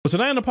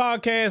Tonight on the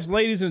podcast,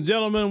 ladies and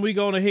gentlemen, we're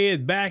going to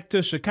head back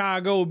to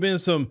Chicago. Been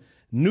some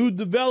new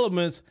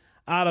developments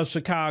out of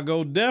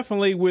Chicago,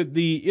 definitely with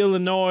the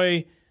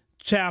Illinois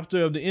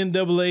chapter of the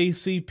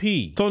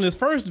NAACP. So in this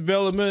first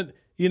development,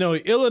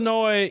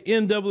 Illinois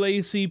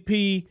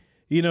NAACP,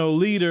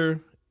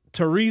 leader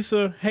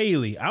Teresa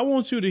Haley, I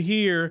want you to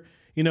hear,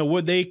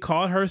 what they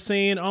caught her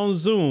saying on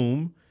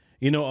Zoom,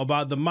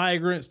 about the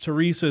migrants.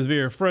 Teresa is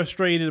very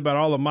frustrated about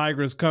all the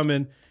migrants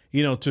coming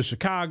to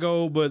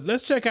Chicago. But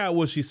let's check out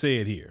what she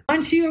said here.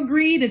 Once you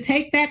agree to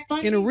take that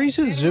funding. In a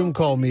recent Zoom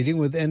call meeting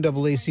with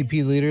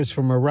NAACP leaders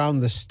from around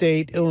the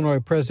state,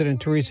 Illinois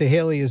President Teresa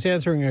Haley is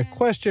answering a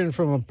question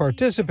from a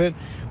participant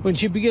when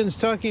she begins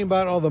talking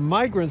about all the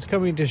migrants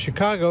coming to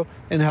Chicago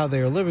and how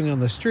they are living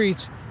on the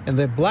streets, and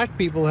that black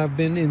people have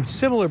been in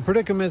similar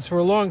predicaments for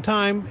a long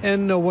time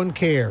and no one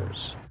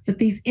cares. But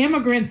these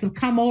immigrants have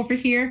come over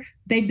here.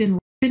 They've been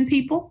raping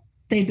people.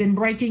 They've been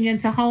breaking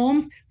into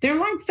homes. They're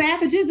like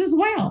savages as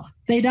well.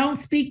 They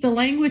don't speak the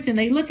language and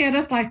they look at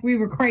us like we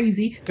were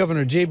crazy.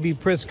 Governor J.B.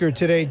 Pritzker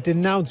today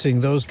denouncing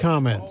those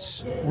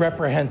comments.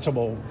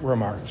 Reprehensible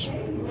remarks.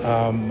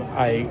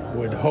 I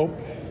would hope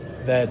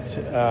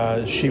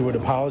that she would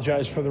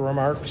apologize for the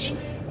remarks.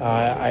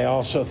 I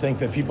also think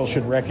that people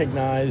should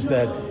recognize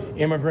that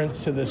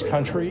immigrants to this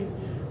country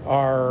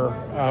are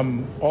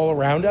all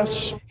around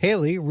us.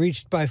 Haley,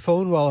 reached by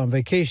phone while on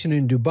vacation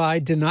in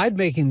Dubai, denied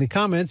making the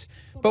comments,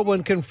 but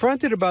when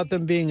confronted about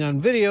them being on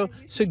video,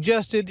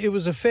 suggested it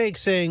was a fake,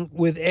 saying,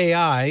 with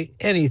AI,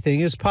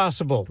 anything is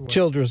possible.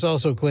 Childress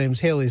also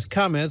claims Haley's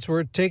comments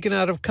were taken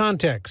out of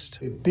context.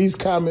 These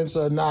comments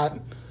are not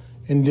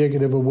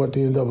indicative of what the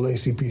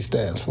NAACP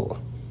stands for.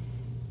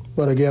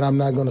 But again, I'm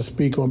not going to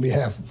speak on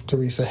behalf of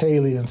Teresa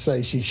Haley and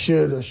say she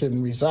should or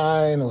shouldn't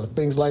resign or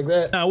things like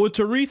that. Now, what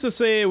Teresa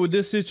said with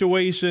this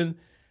situation,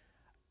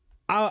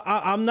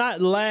 I'm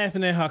not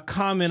laughing at her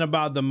comment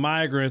about the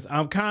migrants.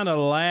 I'm kind of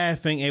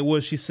laughing at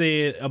what she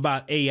said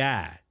about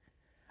AI.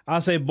 I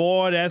say,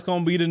 boy, that's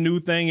going to be the new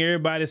thing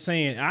everybody's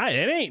saying.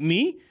 It ain't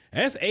me.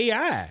 That's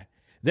AI.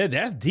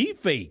 That's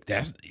deep fake.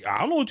 I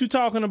don't know what you're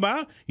talking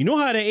about. You know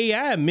how the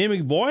AI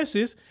mimic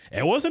voices?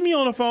 That wasn't me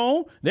on the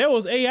phone. That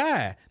was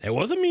AI. That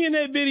wasn't me in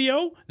that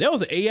video. That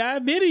was an AI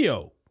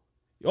video.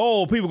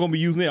 Oh, people going to be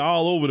using it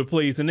all over the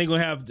place, and they're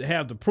going to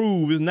have to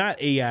prove it's not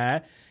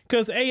AI,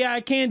 because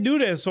AI can't do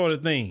that sort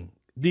of thing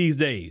these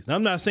days.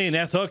 I'm not saying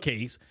that's her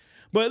case,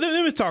 but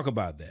let me talk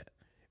about that.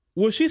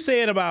 What she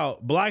said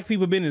about black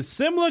people being in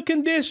similar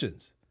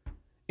conditions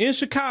in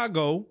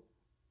Chicago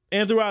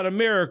and throughout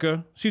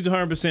America, she's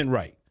 100%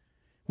 right.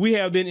 We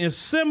have been in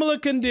similar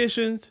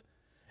conditions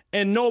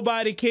and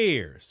nobody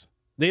cares.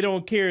 They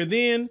don't care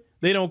then,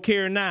 they don't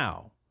care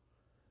now.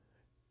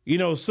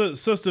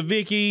 Sister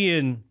Vicky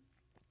and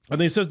I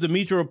think Sister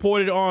Demetra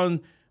reported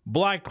on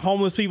black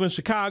homeless people in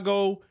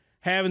Chicago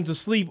having to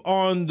sleep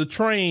on the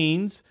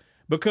trains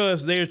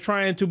because they're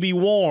trying to be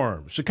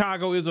warm.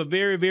 Chicago is a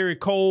very, very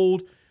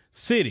cold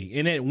city,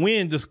 and that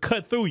wind just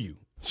cut through you.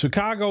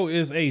 Chicago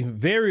is a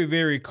very,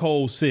 very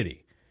cold city.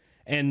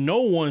 And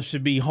no one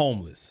should be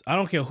homeless. I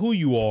don't care who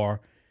you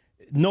are.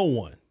 No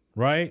one,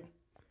 right?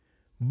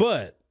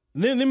 But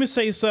then let me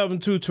say something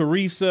to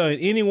Teresa and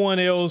anyone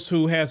else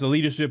who has a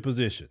leadership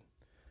position.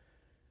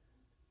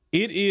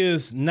 It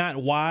is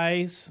not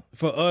wise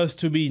for us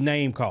to be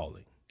name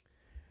calling.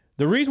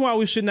 The reason why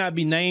we should not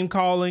be name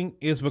calling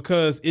is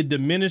because it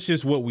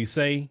diminishes what we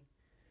say.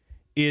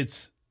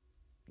 It's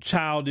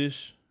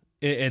childish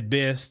at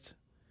best.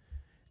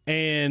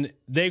 And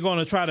they're going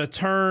to try to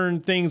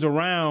turn things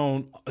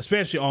around,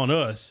 especially on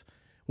us,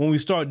 when we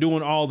start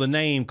doing all the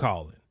name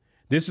calling.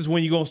 This is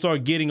when you're going to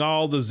start getting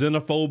all the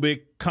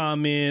xenophobic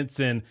comments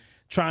and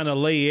trying to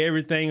lay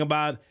everything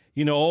about,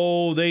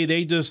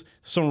 they just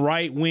some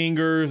right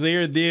wingers,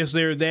 they're this,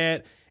 they're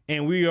that.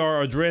 And we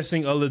are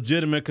addressing a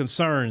legitimate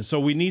concern. So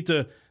we need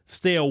to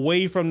stay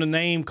away from the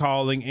name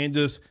calling and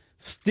just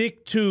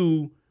stick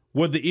to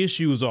what the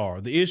issues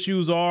are. The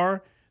issues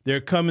are they're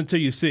coming to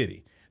your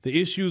city. The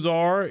issues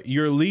are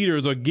your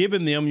leaders are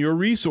giving them your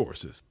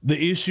resources.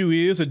 The issue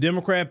is the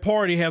Democrat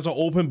Party has an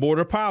open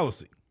border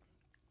policy.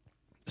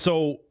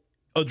 So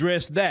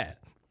address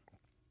that.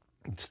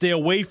 Stay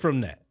away from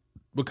that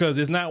because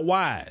it's not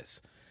wise.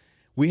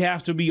 We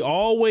have to be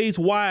always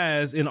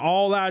wise in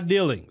all our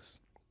dealings.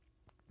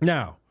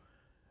 Now,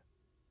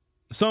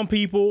 some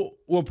people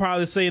will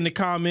probably say in the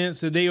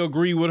comments that they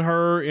agree with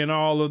her and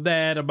all of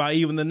that about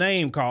even the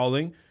name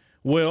calling.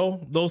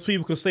 Well, those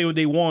people can say what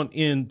they want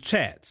in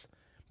chats.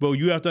 But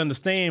you have to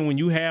understand when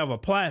you have a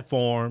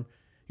platform,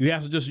 you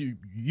have to just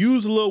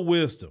use a little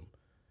wisdom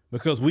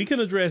because we can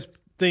address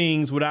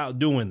things without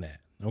doing that.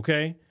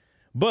 OK,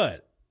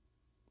 but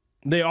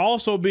there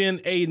also been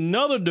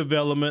another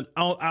development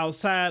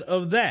outside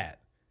of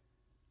that.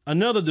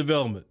 Another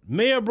development.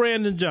 Mayor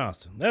Brandon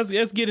Johnson.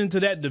 Let's get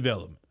into that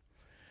development.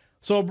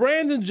 So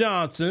Brandon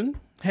Johnson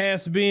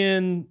has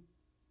been,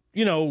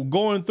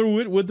 going through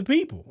it with the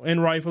people,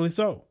 and rightfully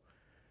so.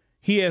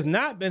 He has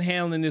not been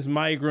handling this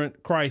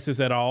migrant crisis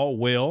at all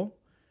well.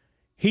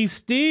 He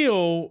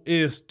still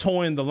is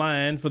towing the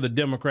line for the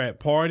Democrat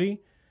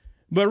Party.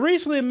 But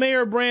recently,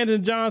 Mayor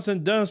Brandon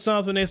Johnson done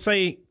something they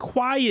say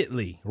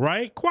quietly,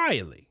 right?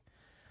 Quietly.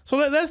 So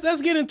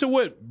let's get into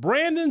what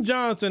Brandon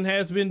Johnson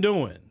has been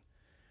doing.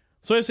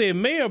 So they say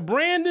Mayor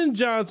Brandon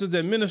Johnson's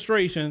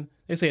administration,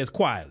 they say it's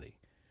quietly,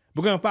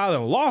 begun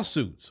filing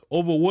lawsuits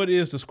over what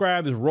is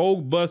described as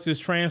rogue buses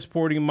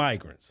transporting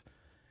migrants.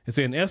 It's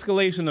an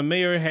escalation the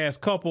mayor has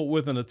coupled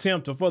with an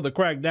attempt to further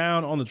crack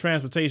down on the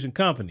transportation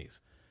companies.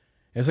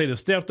 And say the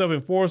stepped up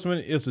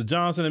enforcement is the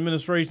Johnson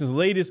administration's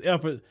latest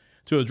effort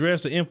to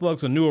address the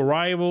influx of new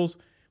arrivals,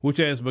 which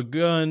has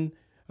begun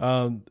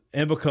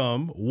and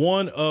become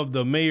one of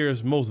the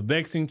mayor's most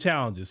vexing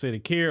challenges. Say the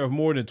care of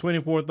more than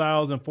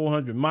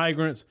 24,400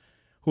 migrants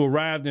who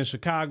arrived in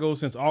Chicago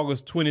since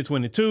August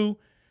 2022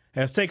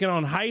 has taken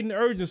on heightened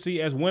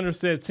urgency as winter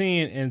sets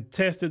in and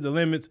tested the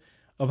limits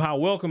of how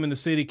welcoming the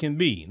city can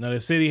be. Now, the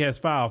city has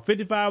filed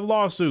 55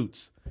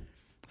 lawsuits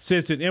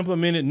since it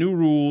implemented new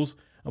rules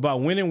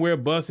about when and where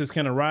buses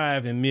can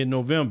arrive in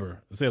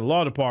mid-November. The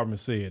law department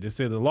said. It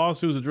said the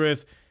lawsuits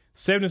address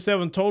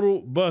 77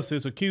 total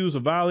buses accused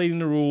of violating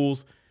the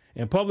rules,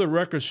 and public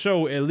records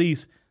show at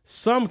least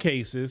some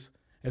cases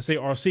as they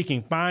are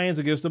seeking fines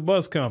against the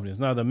bus companies.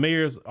 Now, the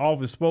mayor's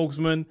office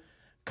spokesman,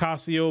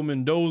 Casio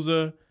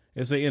Mendoza,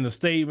 in the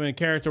statement,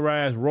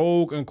 characterized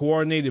rogue and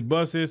coordinated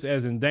buses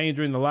as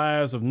endangering the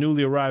lives of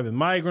newly arriving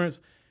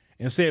migrants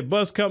and said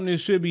bus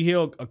companies should be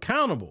held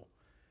accountable.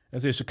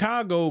 And said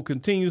Chicago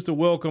continues to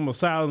welcome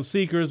asylum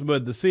seekers,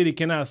 but the city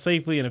cannot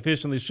safely and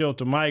efficiently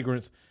shelter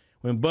migrants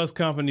when bus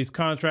companies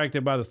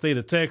contracted by the state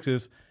of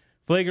Texas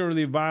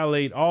flagrantly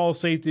violate all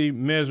safety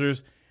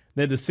measures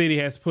that the city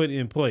has put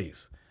in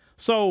place.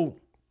 So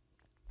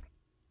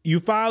you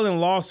filing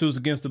lawsuits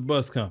against the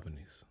bus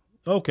companies.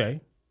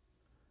 Okay.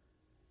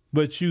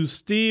 But you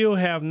still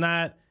have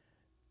not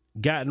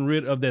gotten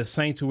rid of that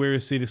sanctuary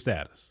city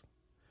status.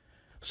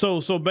 So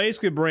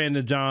basically,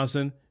 Brandon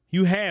Johnson,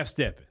 you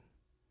half-stepping.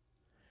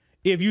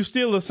 If you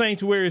still a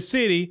sanctuary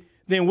city,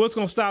 then what's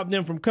going to stop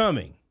them from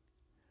coming?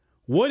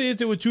 What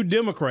is it with you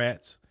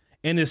Democrats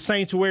and this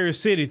sanctuary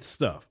city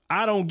stuff?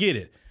 I don't get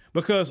it,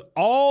 because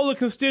all the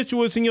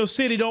constituents in your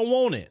city don't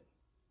want it.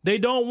 They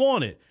don't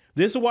want it.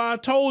 This is why I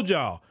told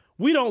y'all,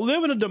 we don't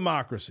live in a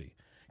democracy,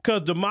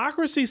 because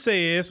democracy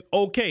says,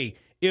 okay,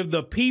 if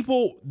the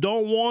people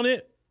don't want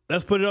it,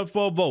 let's put it up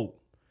for a vote.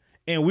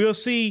 And we'll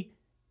see,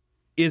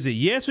 is it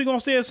yes, we're going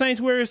to stay a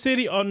sanctuary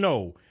city, or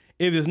no?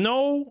 If it's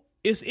no,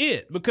 it's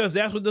it, because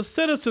that's what the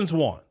citizens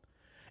want.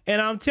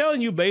 And I'm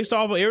telling you, based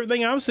off of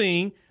everything I'm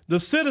seeing, the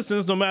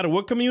citizens, no matter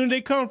what community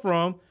they come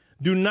from,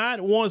 do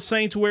not want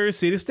sanctuary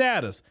city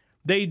status.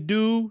 They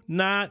do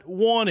not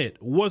want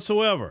it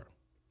whatsoever.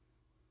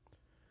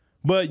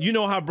 But you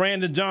know how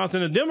Brandon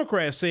Johnson, the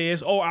Democrat,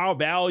 says, oh, our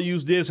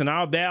values this and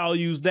our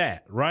values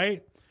that,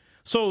 right?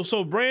 So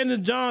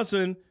Brandon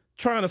Johnson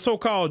trying to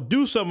so-called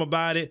do something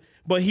about it,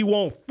 but he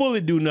won't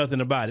fully do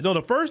nothing about it. No,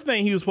 the first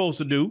thing he was supposed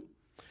to do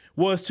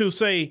was to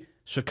say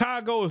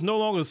Chicago is no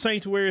longer a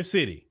sanctuary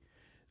city.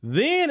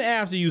 Then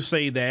after you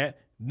say that,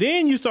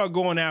 then you start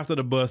going after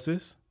the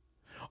buses,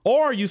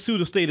 or you sue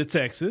the state of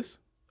Texas,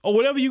 or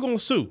whatever you're going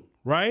to sue,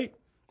 right,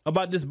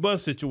 about this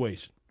bus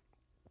situation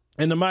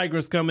and the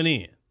migrants coming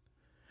in.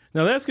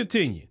 Now, let's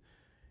continue.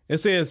 It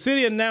says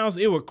city announced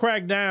it would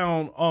crack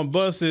down on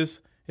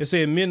buses. It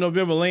said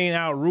mid-November, laying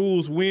out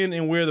rules when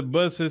and where the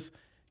buses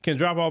can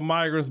drop off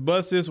migrants.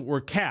 Buses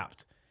were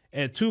capped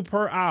at 2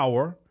 per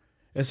hour,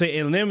 and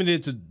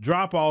limited to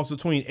drop-offs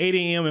between 8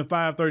 a.m. and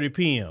 5:30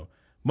 p.m.,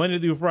 Monday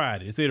through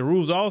Friday. It said the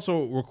rules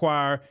also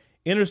require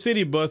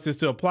intercity buses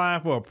to apply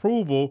for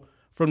approval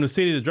from the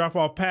city to drop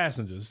off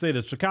passengers. It said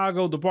the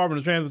Chicago Department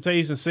of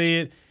Transportation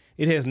said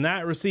it has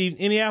not received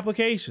any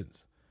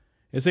applications.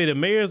 It said the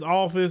mayor's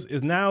office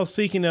is now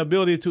seeking the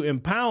ability to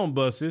impound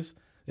buses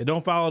that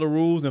don't follow the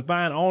rules and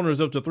fine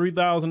owners up to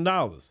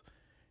 $3,000.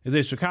 It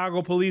said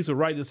Chicago police will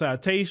write the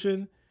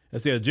citation.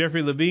 It said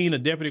Jeffrey Levine, a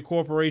deputy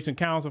corporation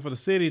counsel for the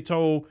city,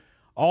 told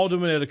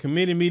aldermen at a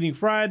committee meeting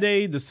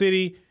Friday the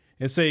city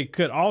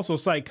could also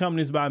cite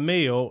companies by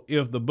mail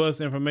if the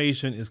bus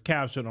information is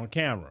captured on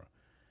camera.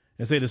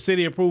 And say the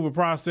city approval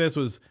process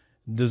was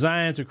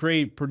designed to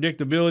create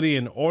predictability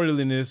and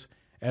orderliness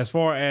as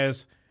far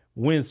as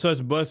when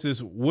such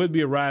buses would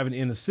be arriving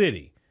in the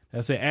city.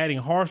 And say adding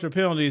harsher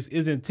penalties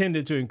is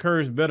intended to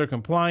encourage better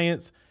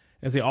compliance.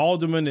 And say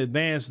aldermen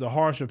advanced the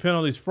harsher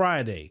penalties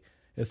Friday,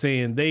 and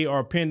saying they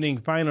are pending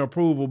final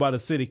approval by the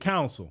city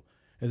council.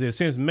 And say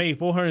since May,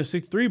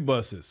 463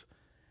 buses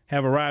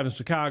have arrived in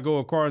Chicago,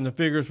 according to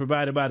figures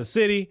provided by the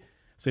city.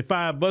 Say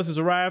 5 buses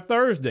arrived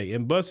Thursday,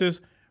 and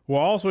buses were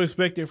also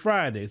expected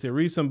Friday. Say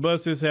recent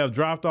buses have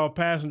dropped off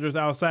passengers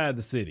outside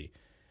the city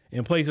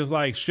in places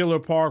like Schiller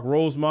Park,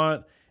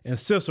 Rosemont, and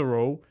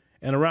Cicero,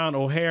 and around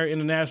O'Hare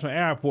International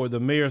Airport, the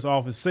mayor's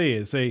office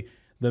said. Say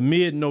the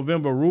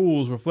mid-November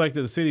rules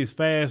reflected the city's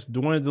fast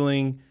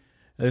dwindling,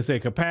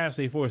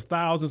 capacity for its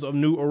thousands of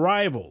new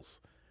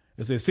arrivals.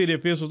 They say city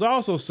officials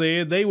also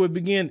said they would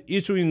begin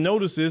issuing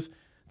notices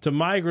to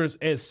migrants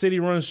at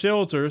city-run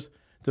shelters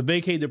to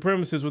vacate the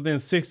premises within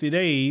 60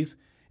 days,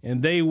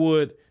 and they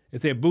would,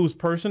 boost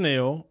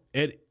personnel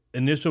at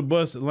initial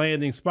bus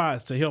landing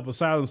spots to help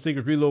asylum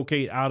seekers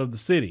relocate out of the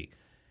city.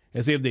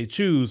 And say if they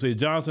choose, say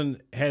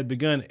Johnson had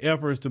begun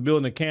efforts to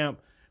build a camp,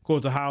 of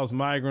course, to house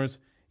migrants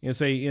and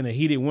say in a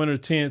heated winter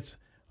tents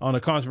on the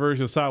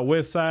controversial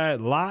Southwest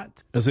Side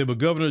lot. And say, but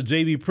Governor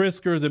J.B.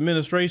 Pritzker's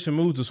administration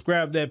moved to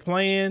scrap that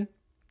plan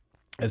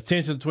as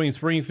tensions between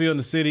Springfield and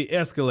the city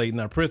escalate.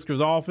 Now,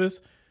 Pritzker's office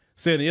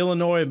said an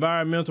Illinois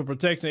Environmental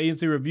Protection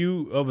Agency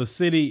review of a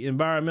city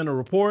environmental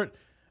report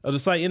of the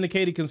site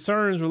indicated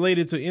concerns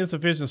related to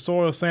insufficient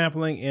soil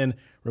sampling and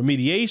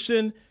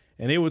remediation,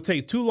 and it would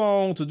take too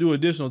long to do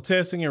additional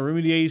testing and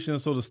remediation,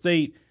 so the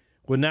state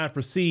would not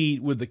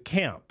proceed with the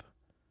camp.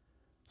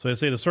 So they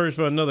say the search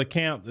for another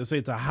camp, they say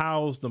to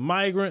house the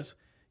migrants,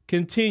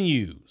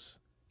 continues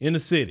in the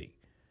city.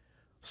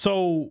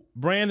 So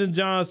Brandon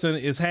Johnson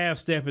is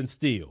half-stepping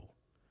still.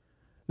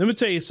 Let me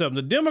tell you something.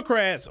 The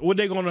Democrats, what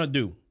they're going to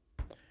do?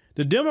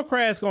 The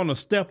Democrats going to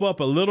step up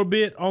a little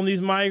bit on these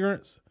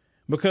migrants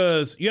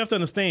because you have to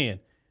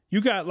understand,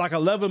 you got like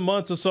 11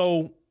 months or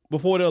so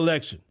before the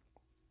election.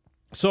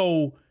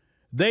 So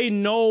they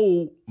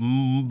know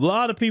a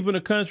lot of people in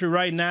the country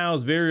right now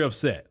is very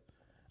upset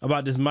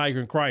about this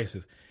migrant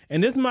crisis.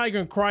 And this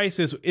migrant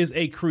crisis is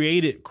a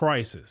created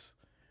crisis.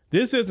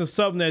 This isn't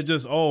something that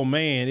just, oh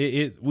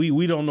man,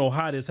 we don't know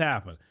how this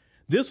happened.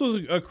 This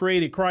was a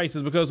created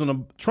crisis because when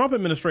the Trump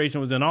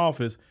administration was in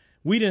office,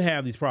 we didn't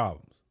have these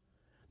problems.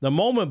 The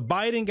moment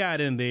Biden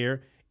got in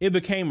there, it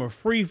became a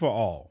free for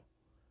all.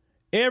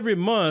 Every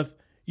month,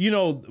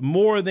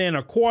 more than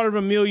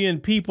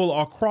 250,000 people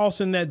are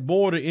crossing that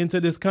border into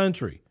this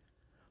country,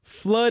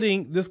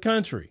 flooding this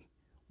country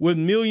with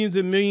millions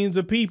and millions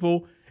of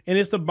people. And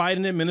it's the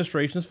Biden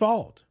administration's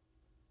fault.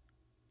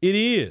 It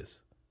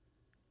is.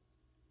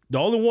 The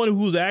only one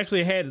who's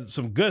actually had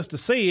some guts to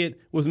say it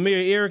was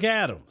Mayor Eric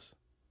Adams,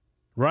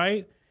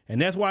 right?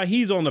 And that's why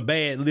he's on the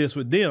bad list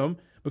with them,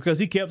 because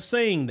he kept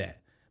saying that.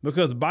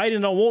 Because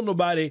Biden don't want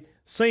nobody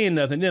saying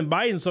nothing. Then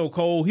Biden's so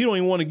cold, he don't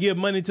even want to give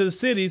money to the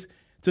cities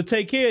to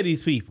take care of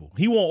these people.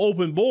 He want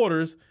open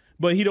borders,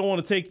 but he don't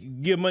want to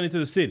give money to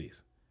the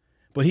cities.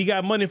 But he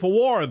got money for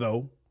war,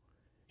 though.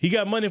 He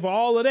got money for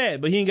all of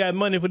that, but he ain't got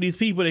money for these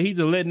people that he's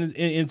just letting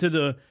into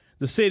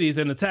the cities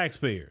and the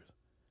taxpayers.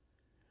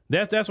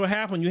 That's what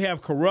happened. You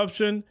have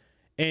corruption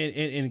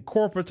and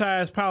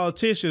corporatized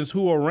politicians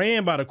who are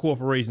ran by the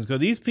corporations, because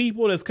these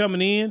people that's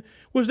coming in,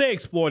 which they're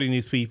exploiting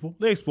these people.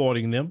 They're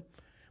exploiting them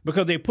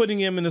because they're putting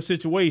them in a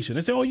situation.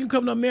 They say, oh, you can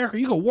come to America,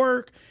 you can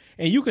work,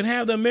 and you can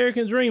have the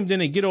American dream. Then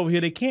they get over here,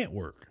 they can't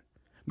work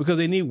because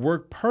they need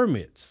work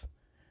permits.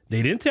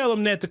 They didn't tell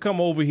them that to come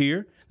over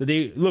here.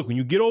 Look, when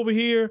you get over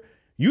here,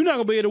 you're not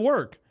going to be able to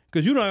work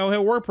because you're not going to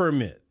have a work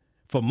permit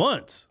for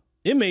months.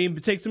 It may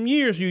even take some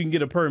years so you can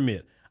get a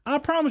permit. I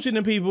promise you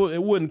them people,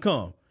 it wouldn't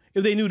come.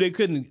 If they knew they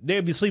couldn't,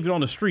 they'd be sleeping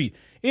on the street.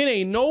 It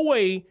ain't no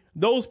way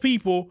those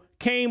people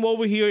came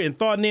over here and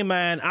thought in their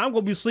mind, I'm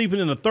going to be sleeping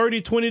in a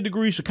 30, 20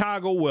 degree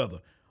Chicago weather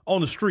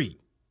on the street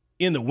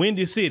in the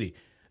windy city.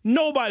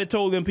 Nobody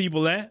told them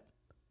people that.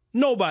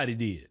 Nobody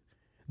did.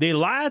 They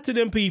lied to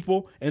them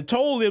people and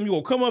told them, you're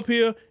going to come up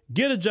here,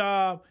 get a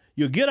job,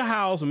 you'll get a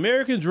house,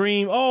 American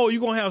dream. Oh,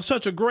 you're going to have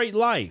such a great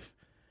life.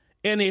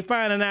 And they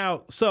finding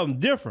out something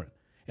different.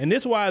 And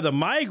that's why the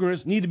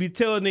migrants need to be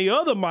telling the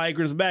other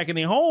migrants back in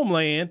their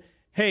homeland,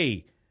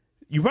 hey,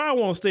 you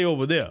probably want to stay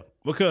over there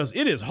because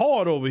it is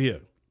hard over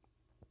here.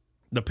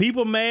 The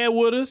people mad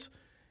with us.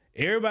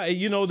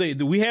 Everybody,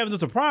 we have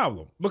just a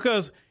problem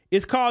because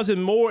it's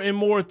causing more and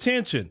more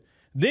tension.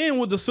 Then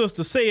what the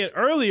sister said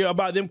earlier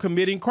about them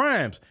committing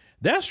crimes.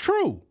 That's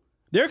true.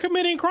 They're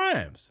committing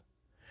crimes.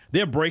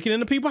 They're breaking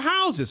into people's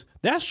houses.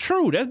 That's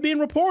true. That's being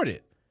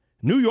reported.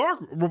 New York,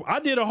 I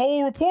did a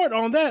whole report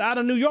on that out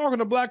of New York on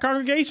the Black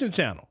Congregation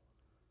Channel.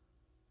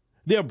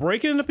 They're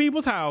breaking into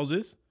people's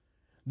houses.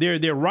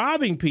 They're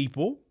robbing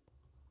people.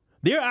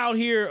 They're out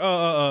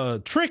here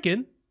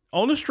tricking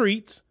on the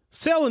streets,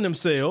 selling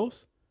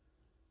themselves.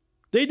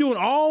 They doing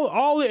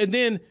all it. And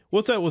then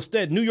what's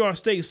that New York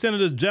State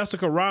Senator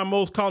Jessica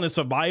Ramos calling it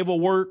survival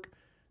work.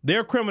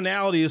 Their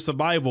criminality is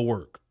survival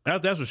work.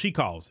 That's what she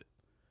calls it.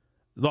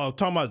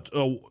 Talking about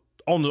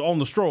on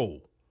the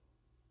stroll,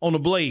 on the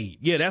blade.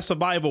 Yeah, that's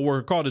survival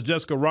work called the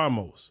Jessica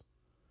Ramos.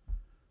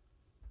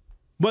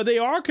 But they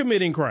are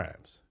committing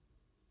crimes.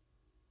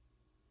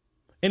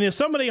 And in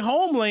some of their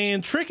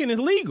homeland, tricking is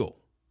legal.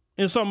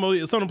 In some of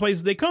the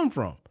places they come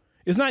from,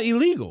 it's not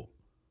illegal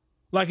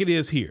like it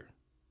is here.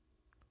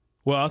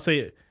 Well, I'll say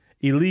it,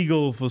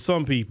 illegal for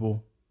some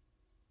people,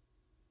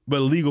 but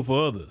illegal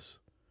for others.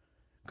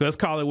 Because let's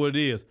call it what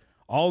it is.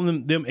 All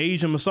them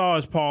Asian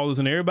massage parlors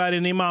and everybody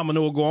and their mama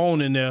know what go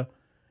on in there,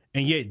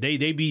 and yet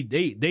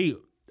they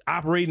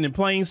operating in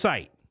plain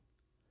sight.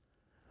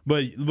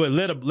 But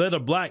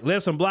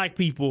let some black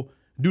people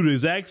do the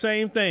exact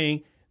same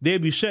thing, they'll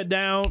be shut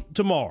down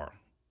tomorrow.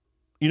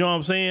 You know what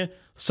I'm saying?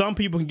 Some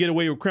people can get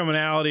away with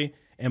criminality,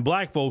 and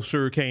black folks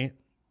sure can't.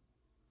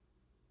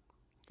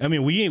 I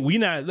mean, we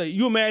not.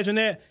 You imagine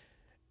that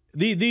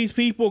these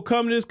people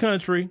come to this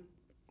country,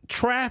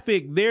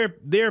 traffic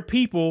their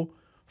people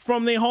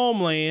from their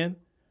homeland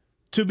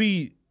to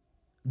be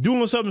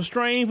doing something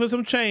strange for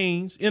some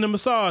change in a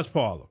massage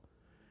parlor.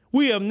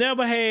 We have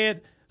never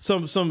had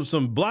some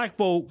black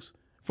folks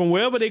from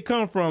wherever they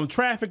come from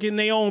trafficking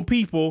their own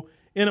people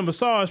in a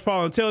massage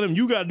parlor and tell them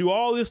you got to do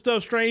all this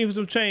stuff strange for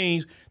some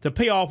change to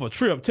pay off a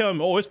trip. Tell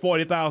them, oh, it's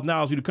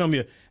 $40,000 for you to come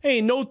here.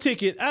 Ain't no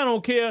ticket. I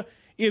don't care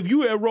if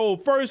you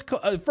enrolled first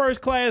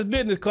class,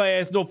 business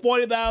class, no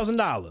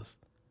 $40,000.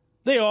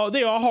 They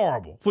are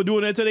horrible for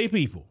doing that to their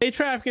people. They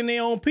trafficking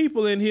their own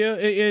people in here,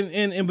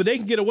 but they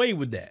can get away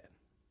with that,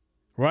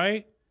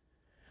 right?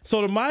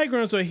 So the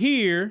migrants are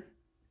here.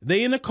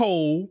 They in the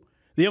cold.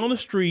 They on the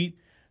street.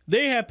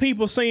 They have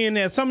people saying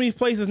that some of these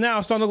places now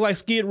are starting to look like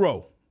Skid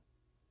Row.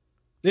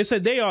 They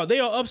said they are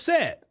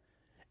upset,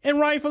 and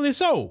rightfully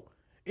so.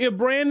 If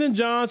Brandon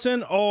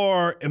Johnson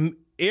or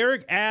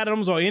Eric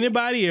Adams or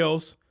anybody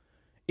else,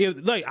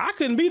 I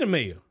couldn't be the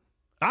mayor.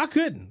 I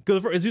couldn't.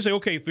 Because as you say,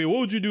 okay, Phil, what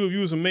would you do if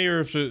you was a mayor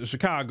of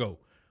Chicago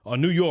or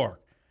New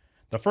York?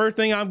 The first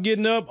thing I'm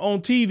getting up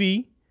on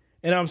TV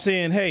and I'm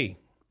saying, hey,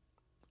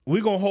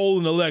 we're going to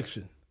hold an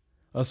election,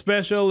 a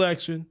special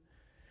election.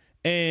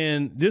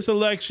 And this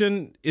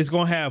election is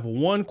going to have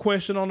one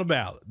question on the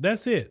ballot.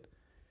 That's it.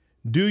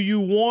 Do you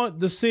want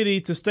the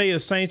city to stay a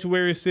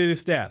sanctuary city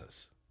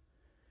status?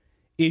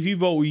 If you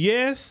vote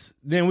yes,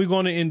 then we're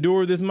going to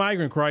endure this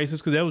migrant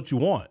crisis because that's what you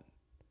want.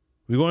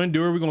 We're going to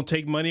endure. We're going to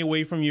take money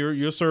away from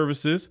your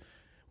services.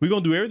 We're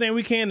going to do everything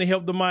we can to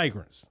help the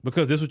migrants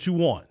because that's what you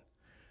want.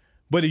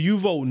 But if you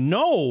vote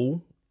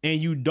no and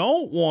you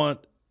don't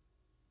want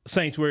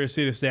sanctuary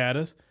city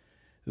status,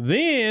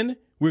 then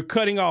we're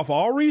cutting off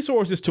all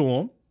resources to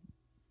them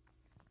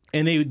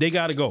and they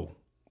got to go.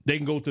 They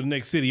can go to the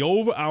next city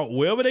over, out,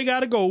 wherever they got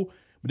to go,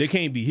 but they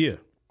can't be here.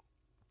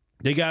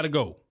 They got to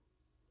go.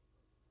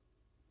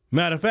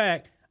 Matter of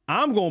fact,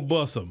 I'm going to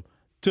bus them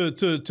to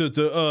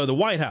the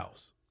White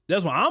House.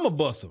 That's why I'm a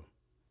bus them.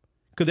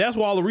 Because that's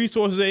where all the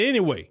resources are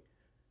anyway.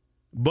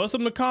 Bus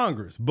them to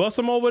Congress. Bus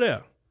them over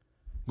there.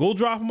 Go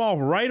drop them off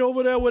right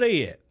over there where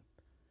they at.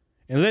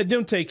 And let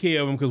them take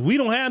care of them because we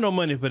don't have no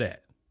money for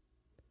that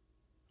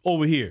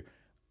over here.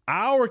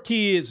 Our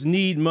kids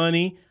need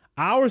money.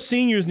 Our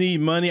seniors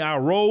need money.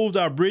 Our roads,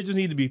 our bridges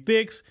need to be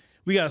fixed.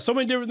 We got so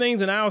many different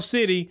things in our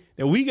city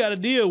that we got to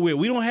deal with.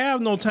 We don't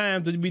have no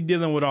time to be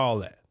dealing with all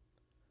that.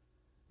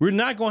 We're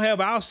not going to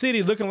have our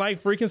city looking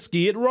like freaking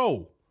Skid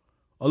Row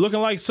or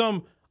looking like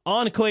some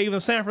enclave in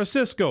San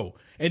Francisco.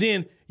 And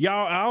then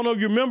y'all, I don't know if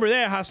you remember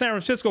that, how San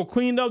Francisco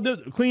cleaned up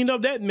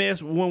that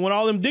mess when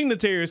all them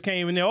dignitaries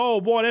came in there. Oh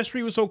boy, that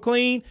street was so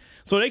clean.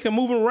 So they can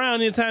move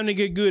around anytime they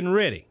get good and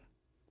ready.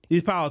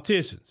 These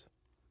politicians.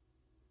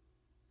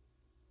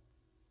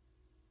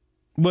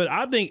 But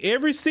I think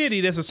every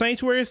city that's a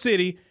sanctuary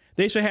city,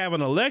 they should have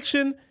an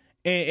election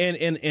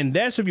and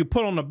that should be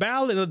put on the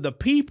ballot and the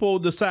people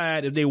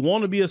decide if they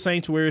want to be a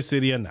sanctuary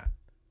city or not.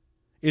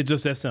 It's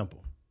just that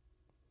simple.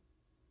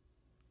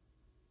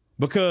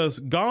 Because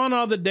gone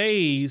are the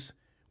days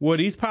where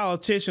these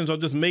politicians are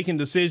just making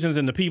decisions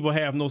and the people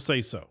have no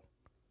say so.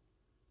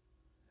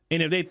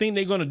 And if they think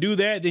they're going to do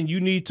that, then you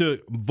need to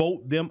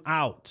vote them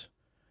out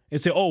and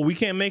say, oh, we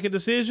can't make a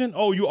decision.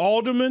 Oh, you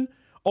alderman.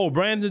 Oh,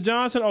 Brandon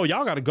Johnson. Oh,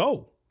 y'all got to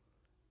go.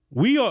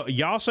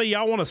 Y'all say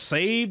y'all want to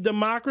save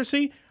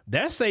democracy.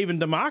 That's saving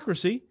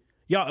democracy.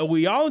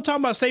 Y'all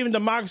talking about saving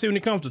democracy when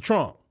it comes to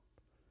Trump.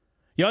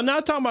 Y'all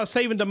not talking about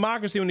saving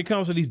democracy when it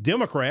comes to these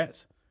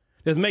Democrats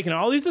that's making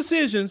all these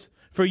decisions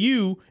for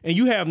you and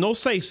you have no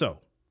say so.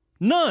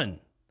 None.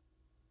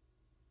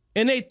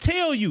 And they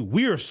tell you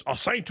we're a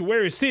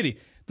sanctuary city.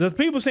 The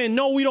people saying,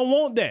 no, we don't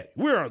want that.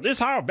 This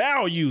is our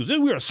values.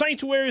 We're a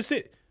sanctuary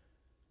city.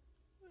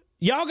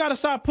 Y'all got to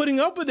stop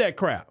putting up with that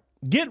crap.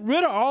 Get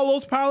rid of all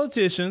those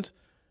politicians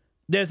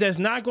that's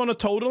not going to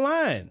toe the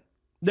line.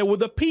 That what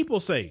the people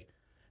say.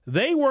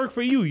 They work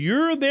for you.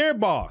 You're their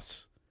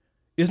boss.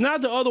 It's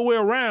not the other way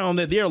around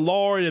that they're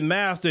lord and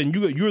master and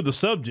you're the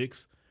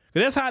subjects.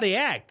 That's how they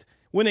act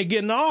when they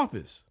get in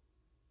office.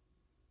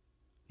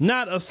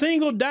 Not a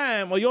single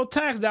dime of your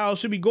tax dollars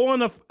should be going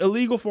to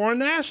illegal foreign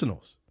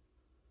nationals.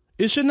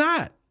 It should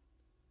not.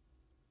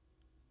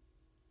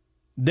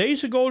 They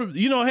should go to,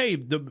 hey,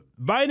 the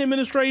Biden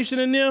administration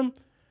and them,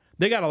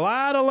 they got a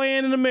lot of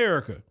land in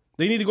America.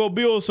 They need to go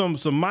build some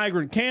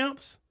migrant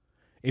camps.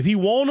 If he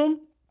want them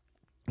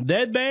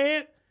that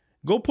bad,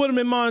 go put them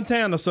in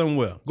Montana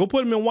somewhere. Go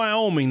put them in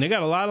Wyoming. They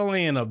got a lot of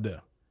land up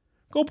there.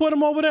 Go put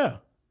them over there.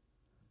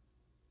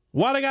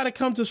 Why they got to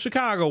come to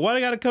Chicago? Why they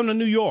got to come to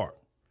New York?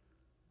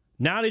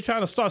 Now they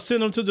trying to start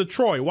sending them to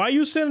Detroit. Why are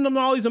you sending them to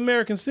all these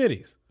American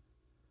cities?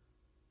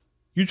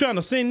 You trying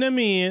to send them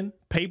in,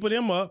 paper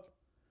them up,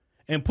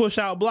 and push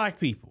out black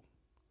people.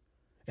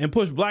 And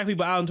push black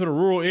people out into the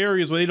rural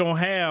areas where they don't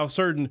have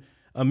certain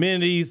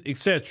amenities,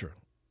 etc.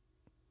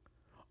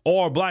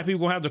 Or black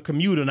people gonna have to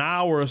commute an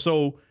hour or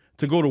so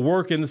to go to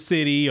work in the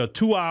city or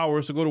 2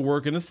 hours to go to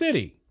work in the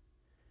city.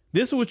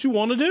 This is what you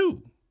want to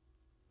do.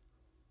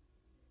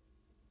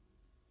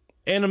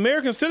 And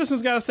American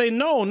citizens got to say,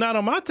 no, not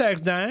on my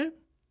tax dime.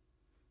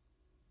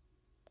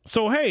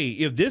 So, hey,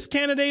 if this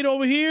candidate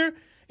over here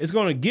is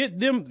going to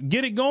get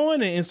it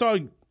going and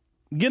start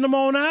getting them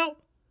on out,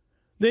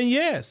 then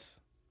yes,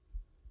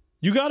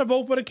 you got to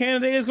vote for the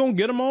candidate that's going to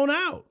get them on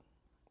out.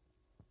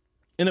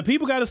 And the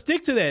people got to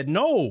stick to that.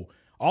 No,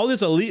 all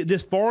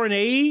this foreign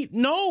aid,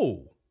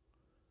 no.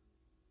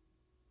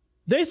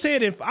 They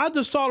said, if I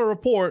just saw the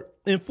report,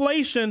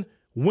 inflation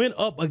went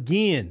up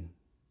again.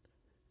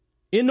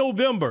 In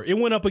November, it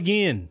went up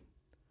again.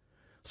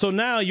 So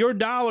now your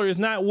dollar is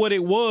not what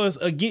it was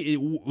again,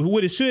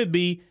 what it should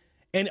be.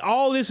 And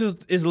all this is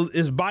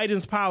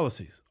Biden's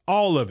policies.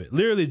 All of it.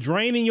 Literally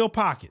draining your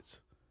pockets.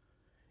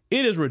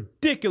 It is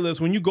ridiculous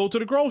when you go to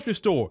the grocery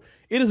store.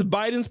 It is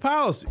Biden's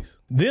policies.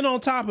 Then on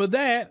top of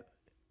that,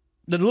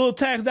 the little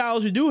tax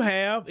dollars you do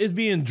have is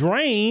being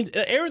drained.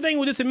 Everything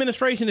with this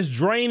administration is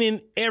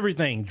draining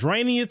everything.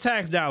 Draining your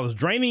tax dollars.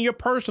 Draining your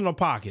personal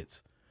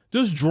pockets.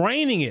 Just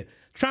draining it.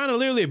 Trying to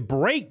literally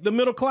break the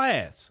middle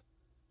class.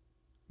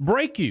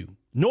 Break you.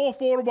 No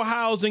affordable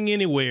housing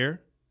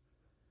anywhere.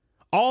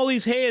 All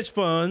these hedge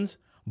funds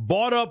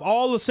bought up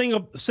all the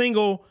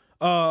single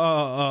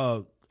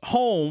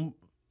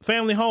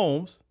family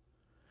homes.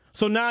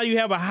 So now you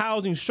have a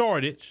housing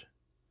shortage,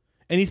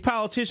 and these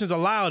politicians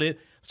allowed it.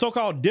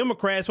 So-called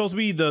Democrats supposed to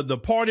be the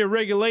party of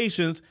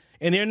regulations,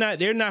 and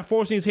they're not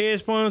forcing these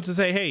hedge funds to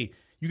say, hey,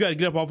 you got to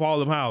get up off all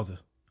them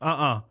houses.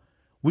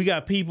 We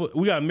got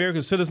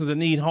American citizens that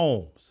need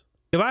homes.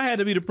 If I had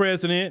to be the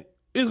president,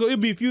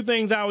 it'd be a few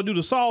things I would do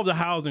to solve the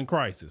housing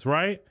crisis,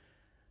 right?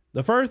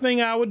 The first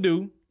thing I would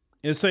do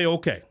is say,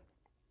 okay,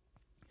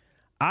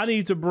 I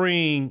need to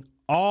bring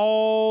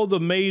all the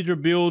major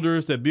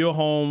builders that build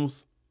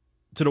homes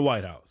to the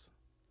White House.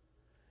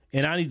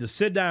 And I need to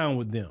sit down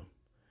with them.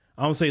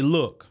 I'm going to say,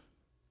 look,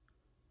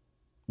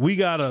 we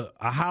got a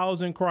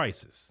housing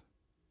crisis.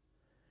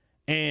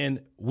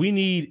 And we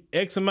need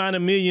X amount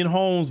of million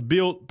homes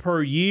built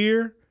per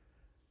year.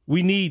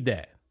 We need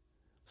that.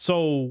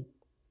 So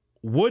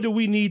what do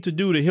we need to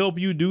do to help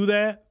you do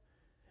that?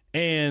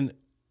 And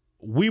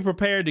we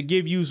prepared to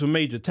give you some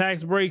major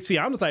tax breaks. See,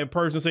 I'm the type of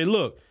person to say,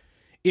 look,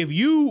 if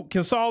you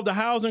can solve the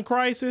housing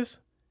crisis,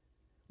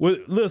 well,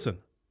 listen,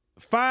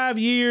 5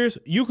 years,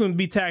 you can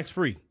be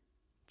tax-free.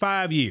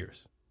 5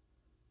 years.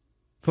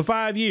 For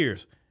 5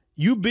 years,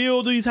 you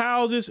build these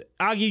houses,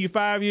 I'll give you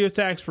 5 years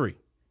tax-free.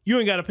 You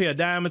ain't got to pay a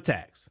dime of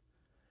tax.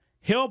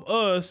 Help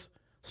us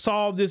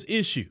solve this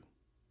issue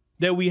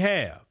that we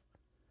have.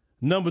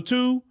 Number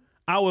two,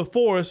 I would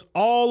force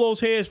all those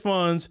hedge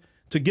funds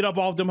to get up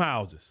off them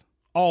houses.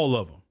 All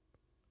of them.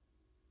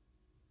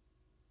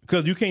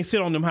 Because you can't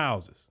sit on them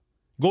houses.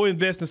 Go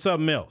invest in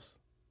something else.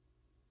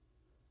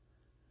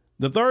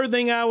 The third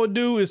thing I would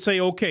do is say,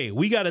 okay,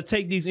 we got to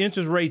take these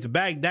interest rates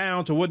back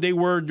down to what they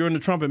were during the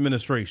Trump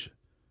administration.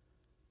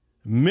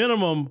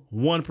 Minimum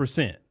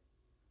 1%.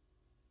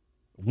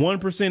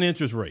 1%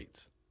 interest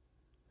rates.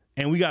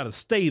 And we got to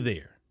stay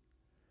there.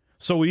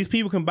 So these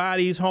people can buy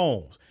these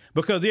homes.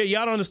 Because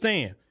y'all don't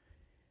understand.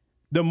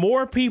 The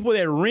more people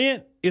that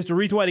rent is the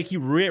reason why they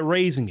keep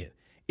raising it.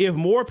 If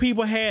more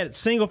people had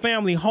single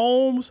family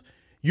homes,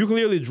 you can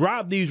literally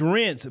drop these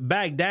rents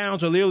back down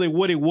to literally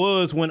what it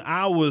was when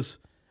I was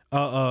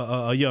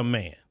a young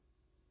man.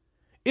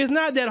 It's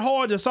not that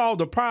hard to solve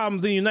the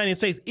problems in the United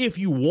States if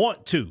you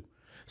want to.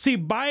 See,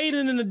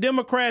 Biden and the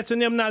Democrats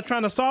and them not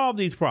trying to solve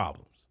these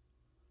problems.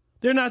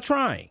 They're not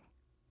trying.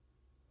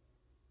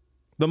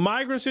 The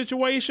migrant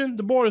situation,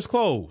 the border's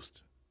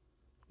closed.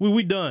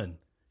 We done.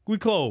 We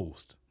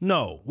closed.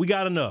 No, we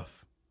got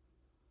enough.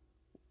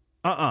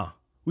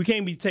 We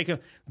can't be taking,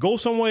 go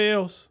somewhere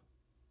else.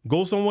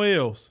 Go somewhere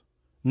else.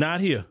 Not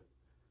here.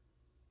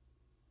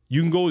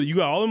 You can go, you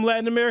got all them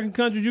Latin American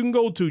countries you can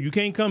go to. You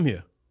can't come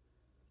here.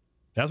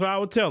 That's what I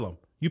would tell them.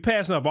 You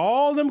passing up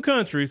all them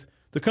countries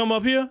to come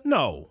up here?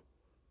 No.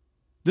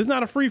 This is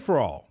not a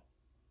free-for-all.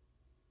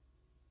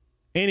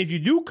 And if you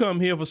do come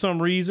here for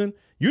some reason,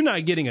 you're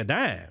not getting a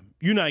dime.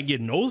 You're not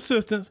getting no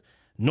assistance,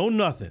 no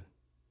nothing.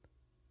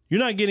 You're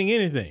not getting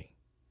anything.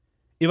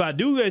 If I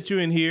do let you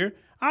in here,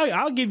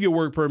 I'll give you a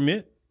work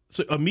permit.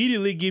 So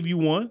immediately give you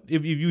one.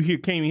 If you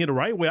came in here the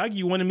right way, I'll give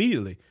you one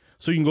immediately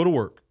so you can go to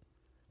work.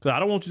 Because I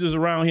don't want you just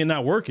around here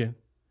not working.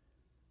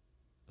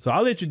 So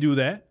I'll let you do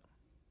that.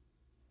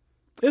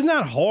 It's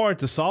not hard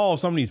to solve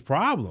some of these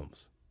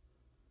problems.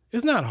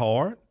 It's not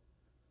hard.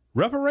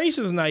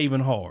 Reparations is not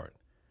even hard.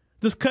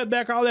 Just cut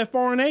back all that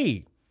foreign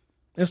aid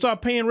and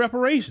start paying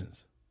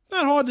reparations. It's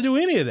not hard to do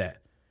any of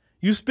that.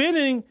 You're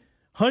spending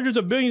hundreds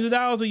of billions of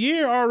dollars a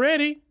year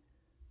already.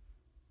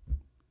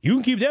 You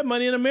can keep that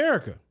money in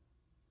America.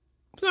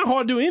 It's not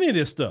hard to do any of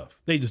this stuff.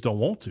 They just don't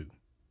want to.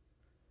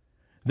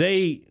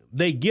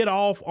 They get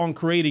off on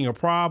creating a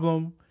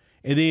problem,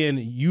 and then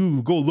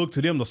you go look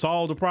to them to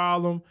solve the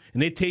problem,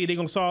 and they tell you they're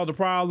going to solve the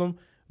problem,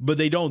 but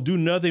they don't do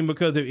nothing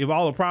because if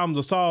all the problems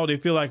are solved, they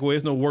feel like, well,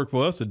 there's no work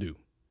for us to do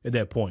at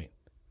that point.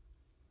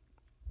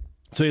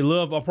 So they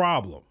love a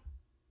problem.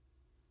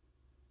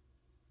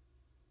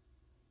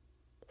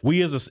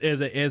 We as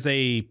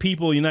a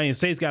people in the United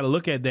States got to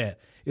look at that.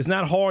 It's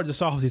not hard to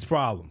solve these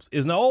problems.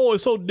 It's not, oh,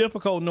 it's so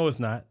difficult. No, it's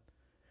not.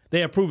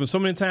 They have proven so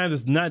many times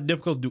it's not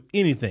difficult to do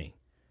anything.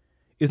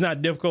 It's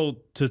not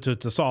difficult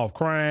to solve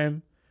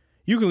crime.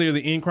 You can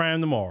literally end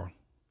crime tomorrow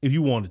if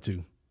you wanted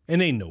to, and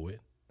they know it.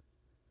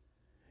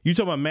 You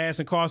talk about mass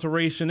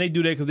incarceration, they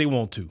do that because they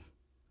want to.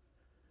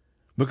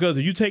 Because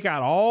if you take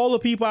out all the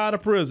people out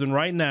of prison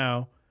right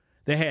now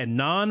that had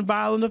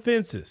nonviolent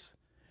offenses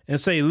and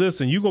say,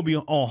 listen, you're going to be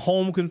on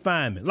home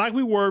confinement, like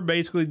we were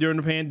basically during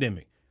the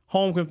pandemic,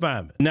 home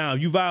confinement. Now,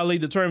 if you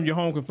violate the terms of your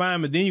home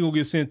confinement, then you're going to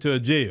get sent to a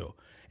jail.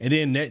 And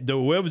then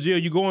whatever jail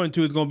you go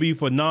into is going to be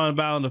for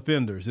nonviolent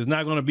offenders. It's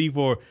not going to be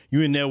for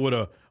you in there with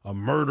a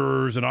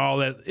murderers and all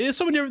that. It's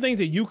so many different things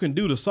that you can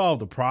do to solve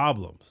the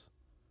problems.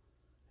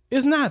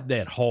 It's not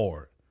that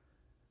hard.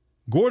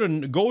 Go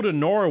to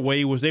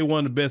Norway, which they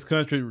one of the best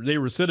countries. Their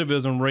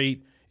recidivism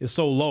rate is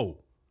so low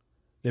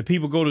that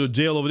people go to the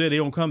jail over there, they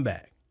don't come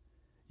back.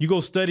 You go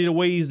study the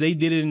ways they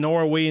did it in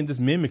Norway and just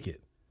mimic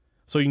it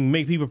so you can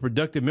make people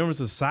productive members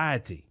of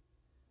society.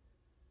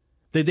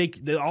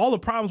 All the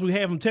problems we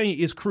have, I'm telling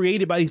you, is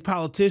created by these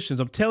politicians.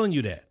 I'm telling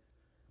you that.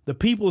 The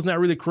people is not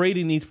really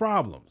creating these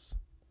problems.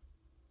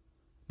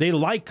 They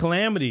like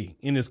calamity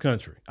in this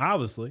country,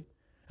 obviously.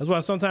 That's why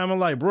sometimes I'm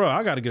like, bro,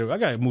 I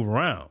gotta move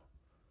around.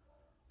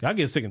 I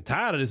get sick and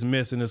tired of this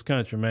mess in this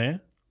country, man.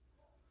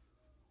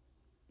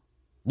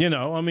 You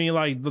know, I mean,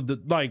 like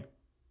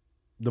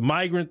the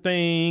migrant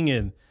thing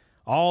and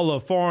all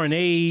the foreign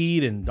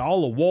aid and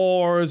all the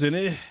wars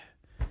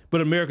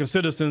but American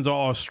citizens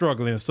are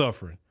struggling and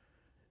suffering.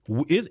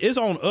 It's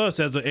on us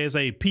as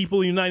a people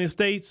in the United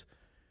States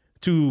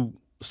to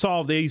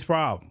solve these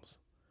problems.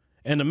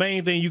 And the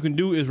main thing you can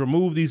do is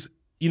remove these,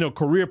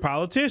 career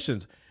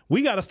politicians.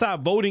 We got to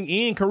stop voting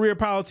in career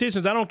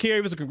politicians. I don't care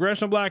if it's a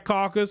Congressional Black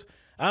Caucus.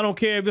 I don't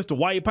care if it's the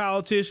white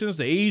politicians,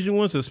 the Asian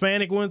ones, the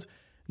Hispanic ones.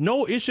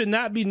 No, it should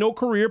not be no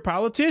career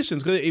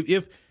politicians. Because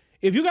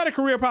if you got a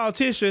career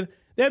politician,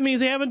 that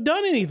means they haven't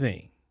done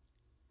anything.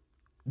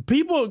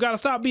 People got to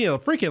stop being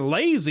freaking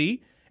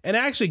lazy and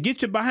actually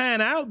get your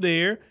behind out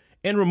there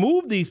and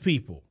remove these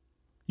people.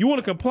 You want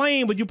to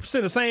complain, but you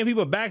send the same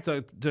people back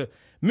to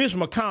Mitch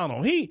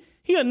McConnell. He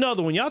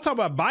another one. Y'all talk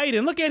about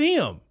Biden. Look at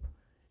him.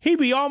 He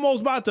be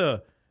almost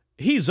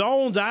he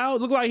zones out.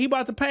 Look like he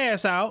about to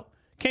pass out.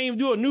 Can't even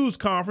do a news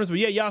conference, but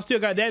yeah, y'all still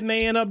got that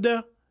man up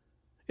there.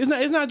 It's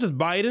not just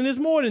Biden. It's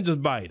more than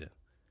just Biden.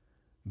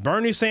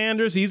 Bernie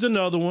Sanders, he's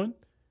another one.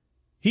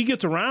 He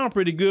gets around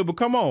pretty good, but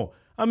come on.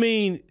 I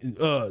mean,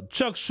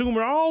 Chuck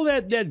Schumer, all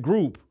that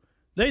group,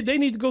 they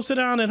need to go sit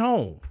down at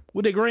home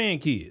with their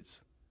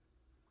grandkids.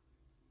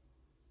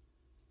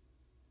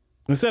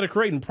 Instead of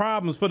creating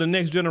problems for the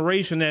next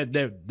generation, that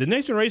the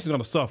next generation is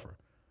going to suffer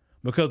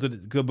because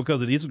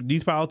of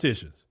these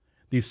politicians,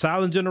 these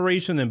silent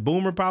generation and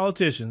boomer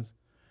politicians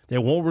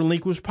that won't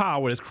relinquish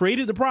power. That's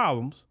created the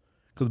problems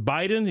because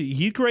Biden,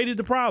 he created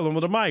the problem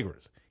with the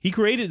migrants. He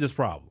created this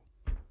problem.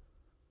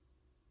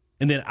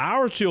 And then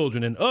our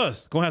children and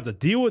us going to have to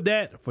deal with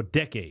that for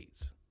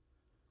decades.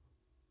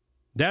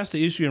 That's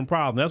the issue and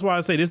problem. That's why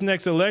I say this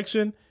next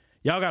election,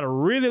 y'all got to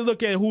really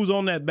look at who's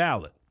on that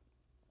ballot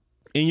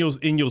in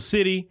your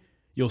city,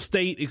 your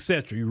state,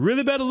 etc. You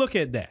really better look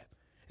at that.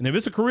 And if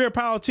it's a career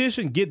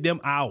politician, get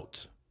them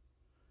out.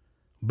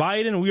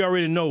 Biden, we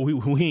already know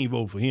we ain't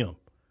vote for him.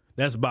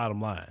 That's the bottom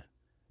line.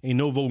 Ain't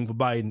no voting for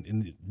Biden,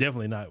 and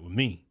definitely not with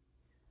me.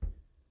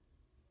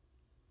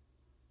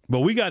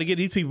 But we got to get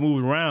these people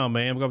moving around,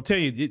 man. Because I'm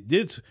telling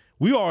you,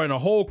 we are in a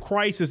whole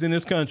crisis in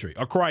this country,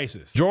 a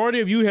crisis. Majority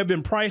of you have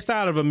been priced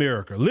out of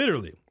America,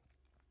 literally.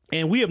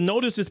 And we have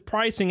noticed this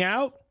pricing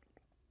out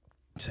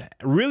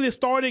really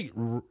started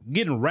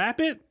getting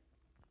rapid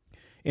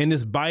in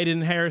this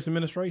Biden-Harris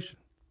administration.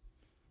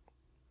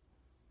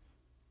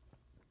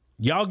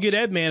 Y'all get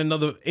that man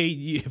another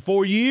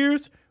 4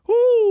 years,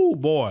 whoo,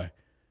 boy.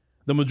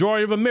 The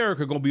majority of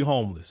America going to be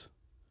homeless.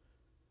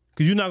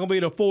 Because you're not going to be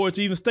able to afford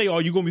to even stay,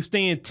 or you're going to be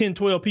staying 10,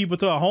 12 people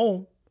to a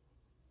home.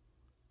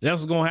 That's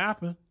what's going to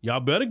happen.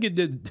 Y'all better get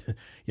that.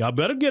 Y'all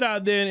better get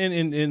out there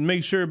and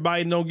make sure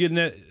Biden don't get in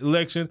that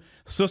election.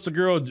 Sister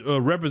girl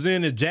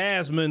Representative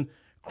Jasmine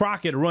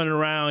Crockett running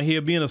around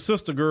here being a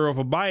sister girl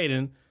for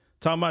Biden,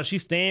 talking about she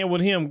stand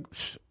with him.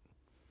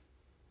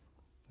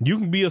 You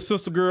can be a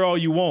sister girl all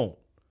you want.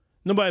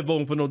 Nobody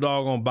voting for no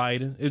doggone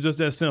Biden. It's just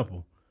that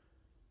simple.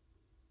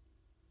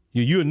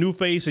 You're a new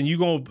face and you're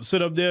going to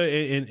sit up there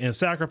and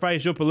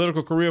sacrifice your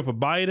political career for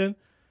Biden?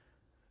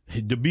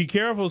 Be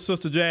careful,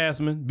 Sister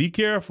Jasmine. Be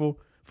careful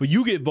for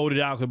you get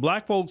voted out, because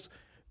black folks,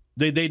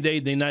 they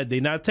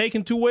not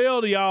taking too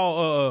well to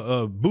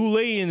y'all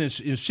bullying and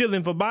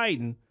shilling for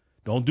Biden.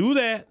 Don't do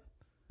that.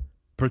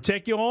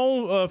 Protect your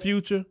own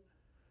future.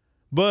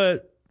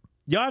 But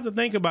y'all have to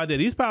think about that.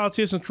 These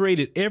politicians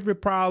created every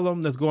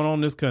problem that's going on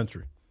in this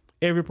country.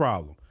 Every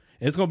problem.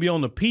 And it's going to be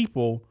on the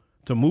people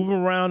to move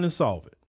them around and solve it.